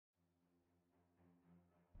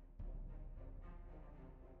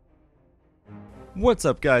What's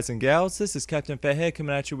up guys and gals, this is KaptinFathead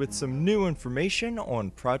coming at you with some new information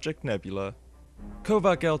on Project Nebula.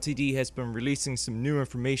 KOVOK LTD has been releasing some new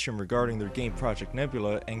information regarding their game Project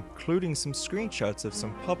Nebula, including some screenshots of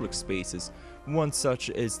some public spaces, one such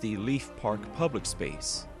as the Leaf Park public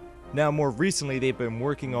space. Now more recently they've been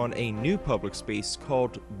working on a new public space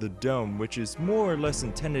called the Dome, which is more or less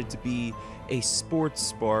intended to be a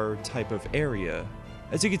sports bar type of area.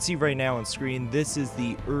 As you can see right now on screen, this is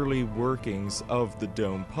the early workings of the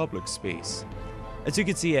Dome public space. As you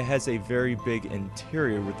can see, it has a very big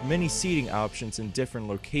interior with many seating options in different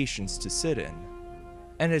locations to sit in.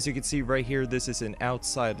 And as you can see right here, this is an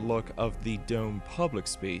outside look of the Dome public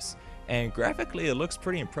space, and graphically it looks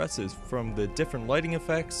pretty impressive. From the different lighting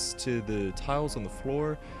effects to the tiles on the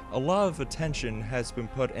floor, a lot of attention has been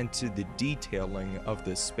put into the detailing of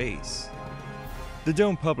this space. The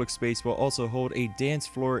Dome public space will also hold a dance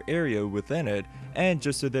floor area within it, and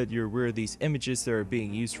just so that you're aware, these images that are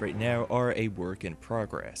being used right now are a work in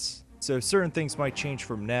progress. So certain things might change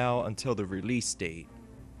from now until the release date.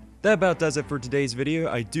 That about does it for today's video.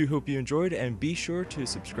 I do hope you enjoyed, and be sure to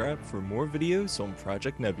subscribe for more videos on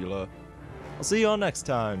Project Nebula. I'll see you all next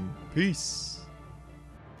time. Peace!